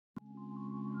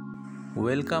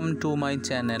Welcome to my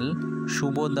channel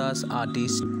Subha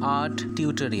Artist Art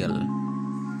Tutorial.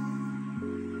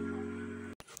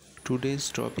 Today's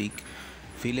topic: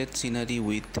 village scenery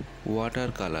with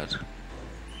watercolor.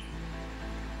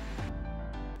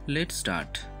 Let's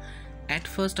start. At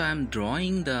first I am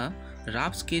drawing the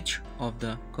rough sketch of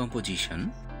the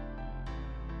composition.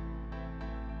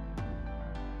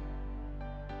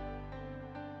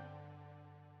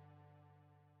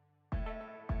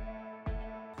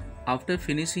 After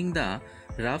finishing the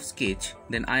rough sketch,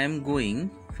 then I am going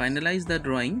finalize the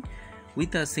drawing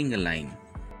with a single line.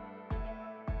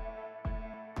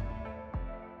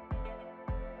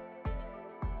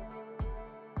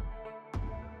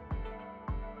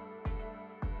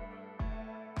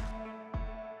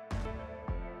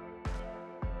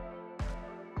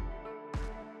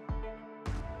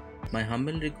 My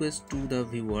humble request to the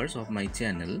viewers of my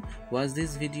channel: watch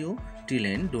this video till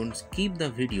end, don't skip the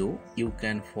video, you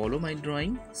can follow my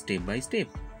drawing step by step.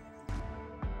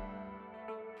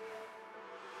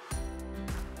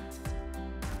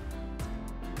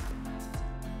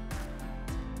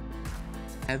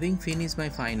 Having finished my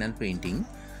final painting,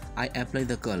 I apply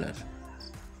the color.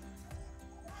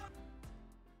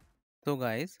 So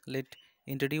guys, let's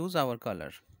introduce our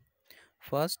color.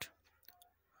 First,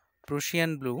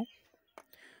 Prussian blue,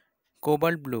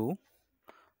 cobalt blue,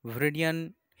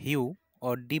 viridian hue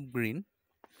or deep green,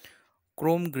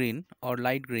 chrome green or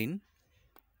light green,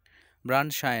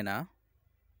 burnt sienna,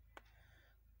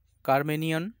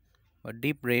 carminian or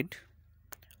deep red,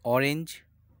 orange,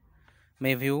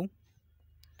 mayview,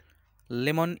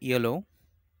 lemon yellow,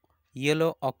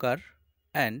 yellow ochre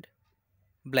and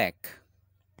black.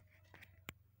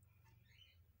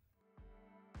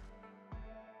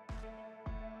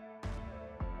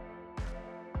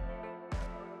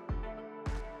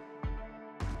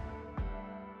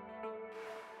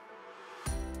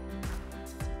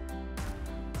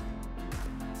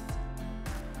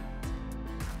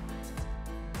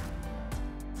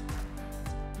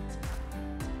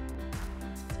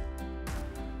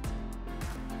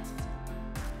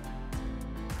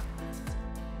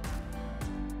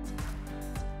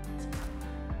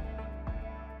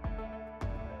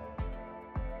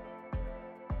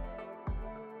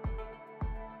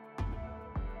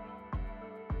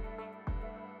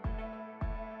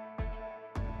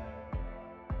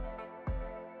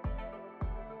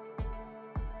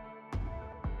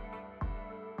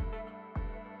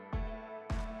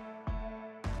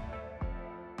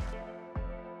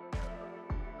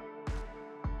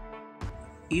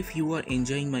 If you are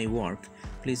enjoying my work,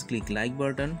 please click like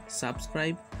button,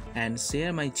 subscribe and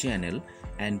share my channel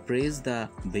and press the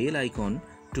bell icon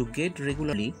to get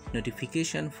regularly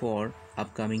notification for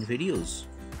upcoming videos.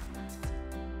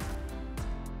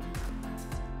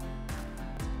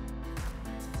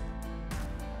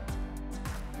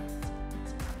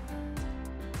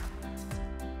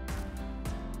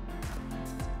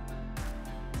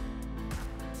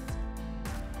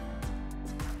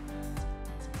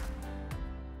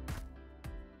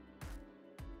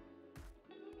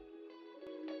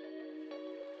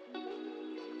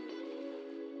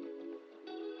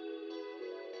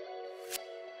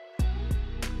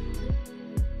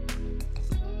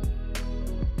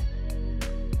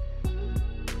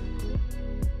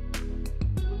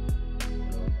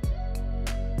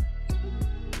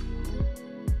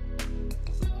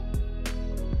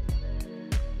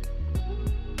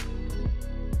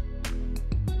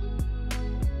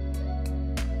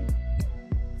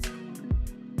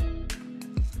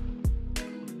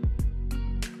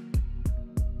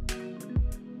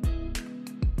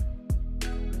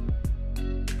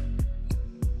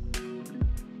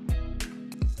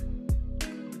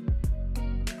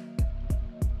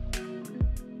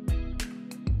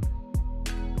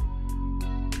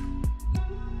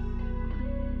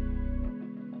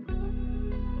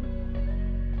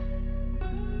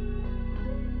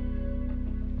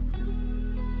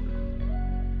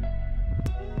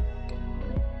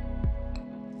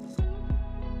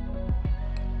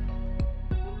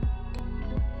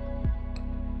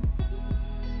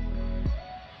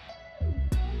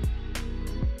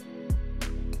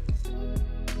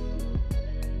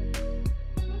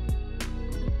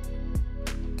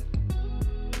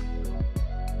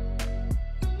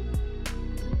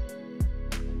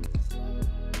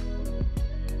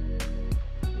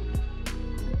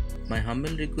 My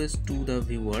humble request to the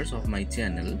viewers of my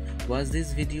channel: watch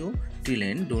this video till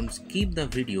end, don't skip the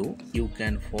video, you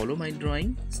can follow my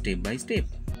drawing step by step.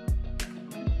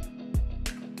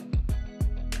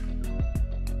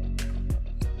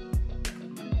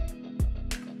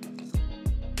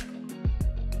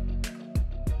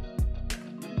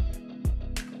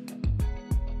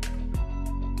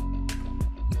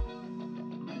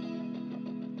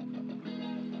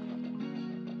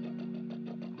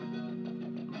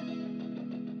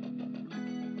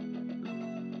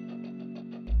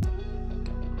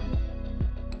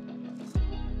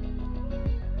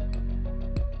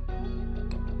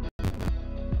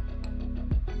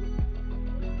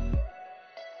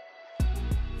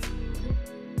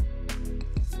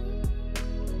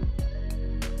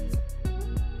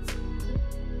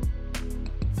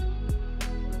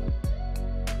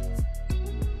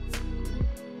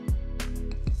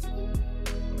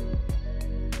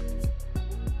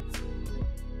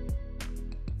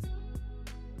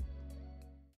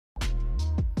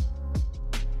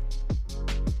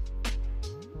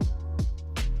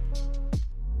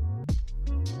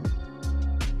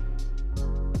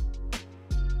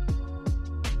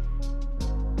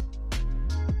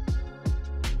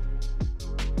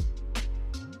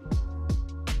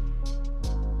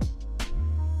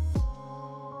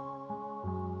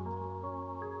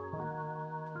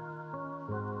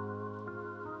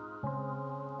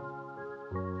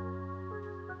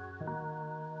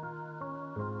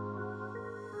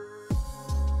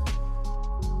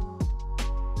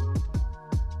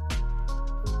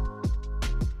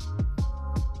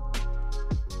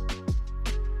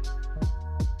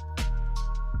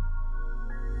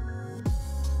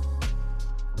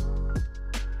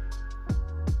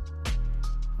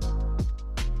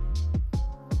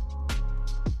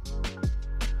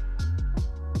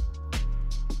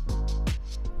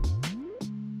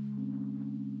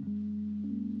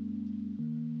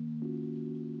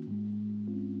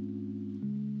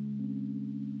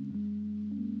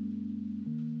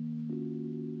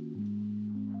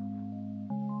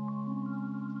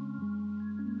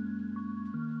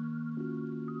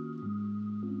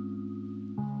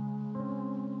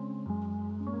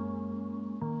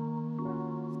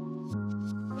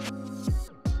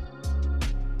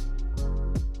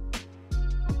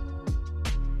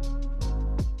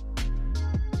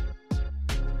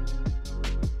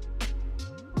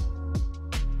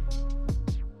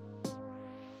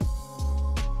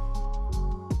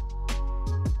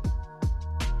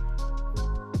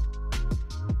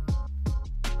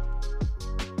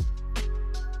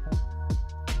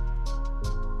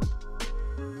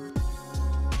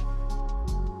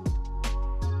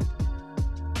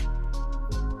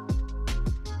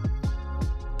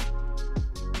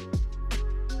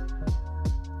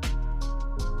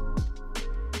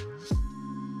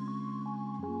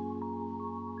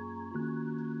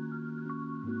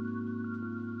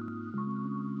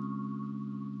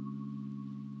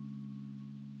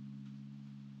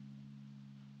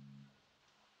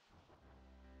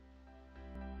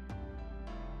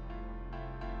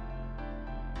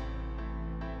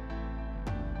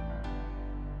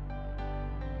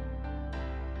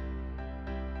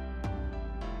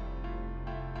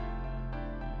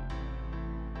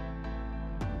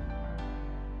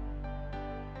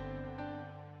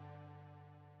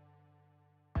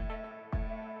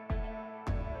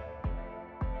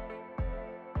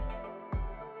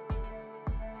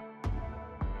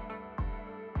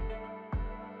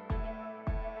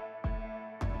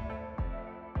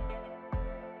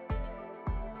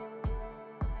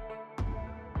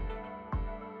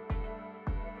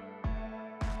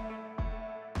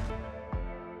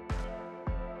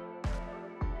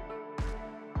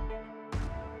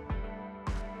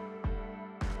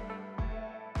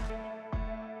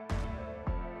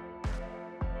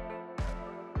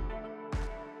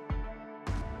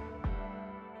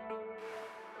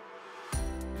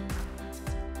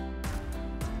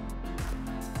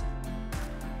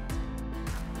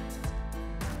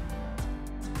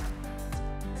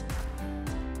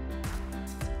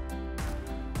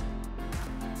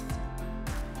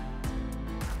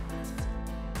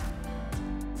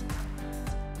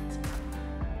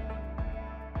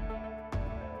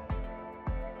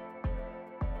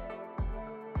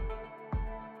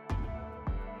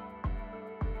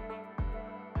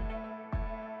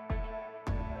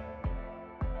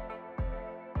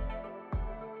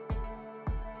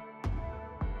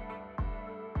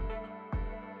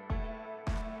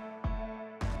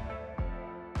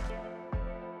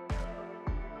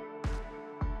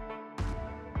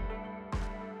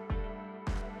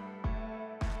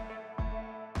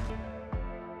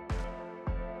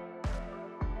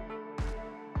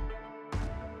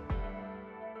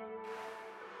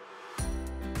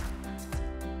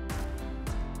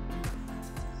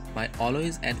 My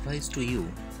always advice to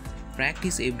you,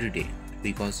 practice every day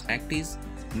because practice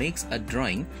makes a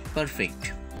drawing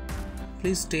perfect.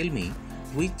 Please tell me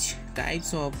which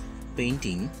types of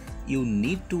painting you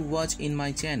need to watch in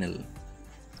my channel.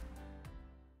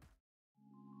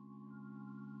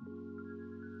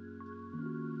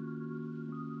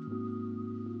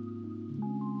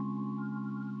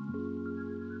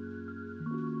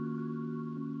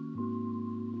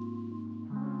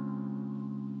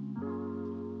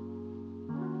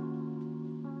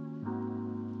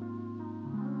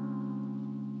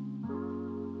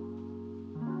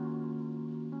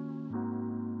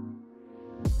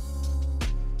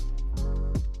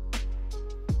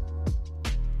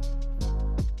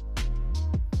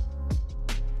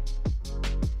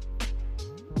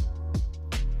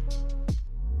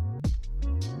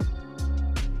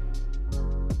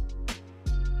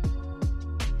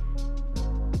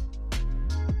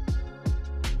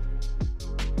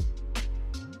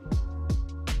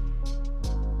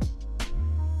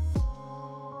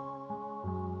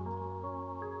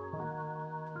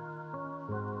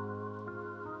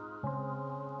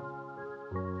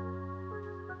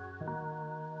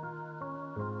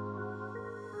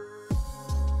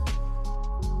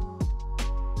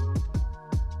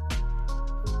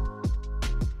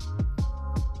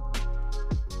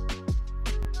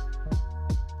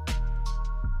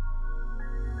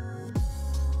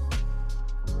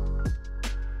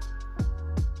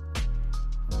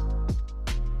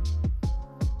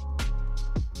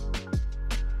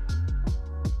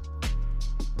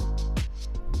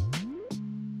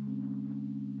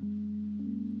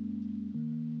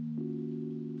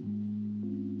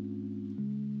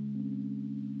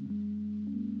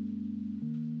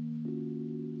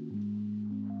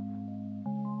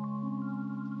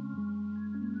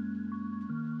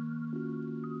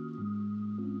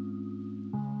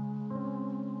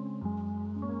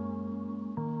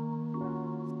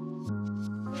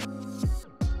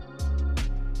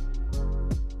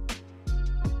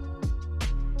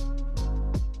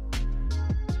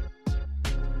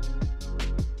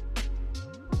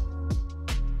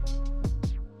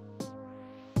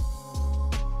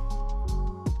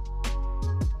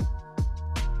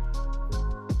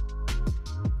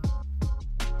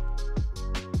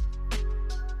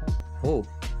 Hope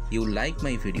you like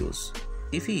my videos.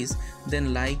 If is,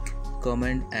 then like,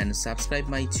 comment and subscribe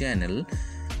my channel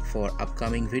for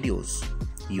upcoming videos.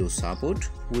 Your support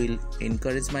will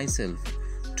encourage myself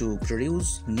to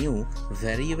produce new,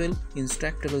 variable,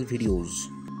 instructable videos.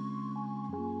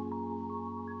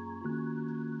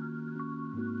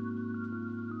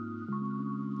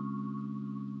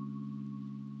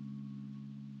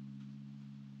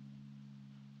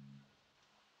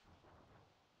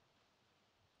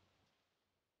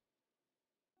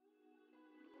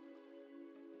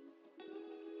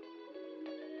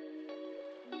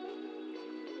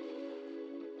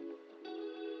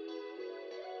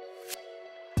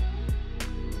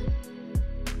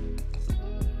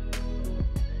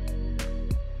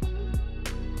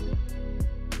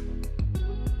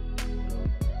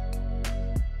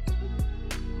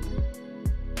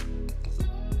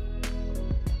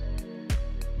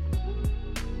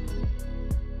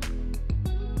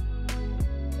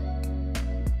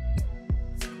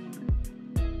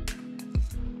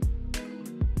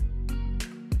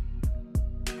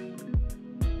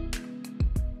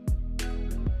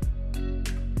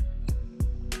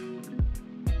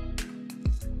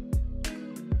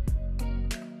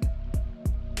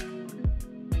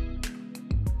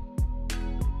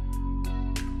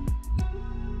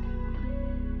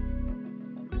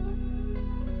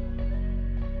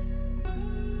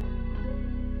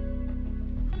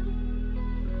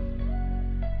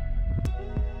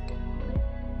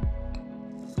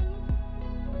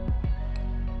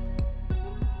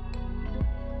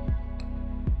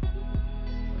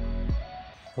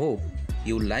 Hope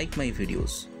you like my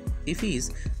videos. If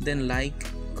is, then like,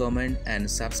 comment and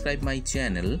subscribe my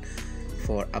channel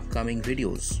for upcoming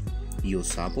videos. Your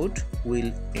support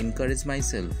will encourage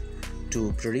myself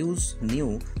to produce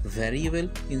new, variable,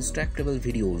 instructable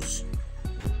videos.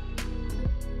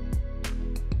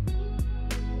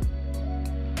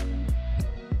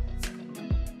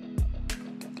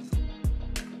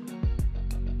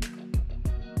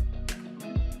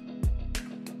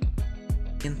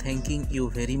 In thanking you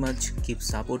very much, keep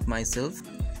support myself.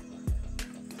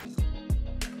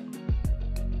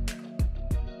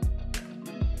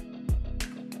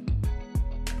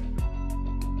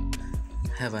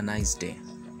 Have a nice day.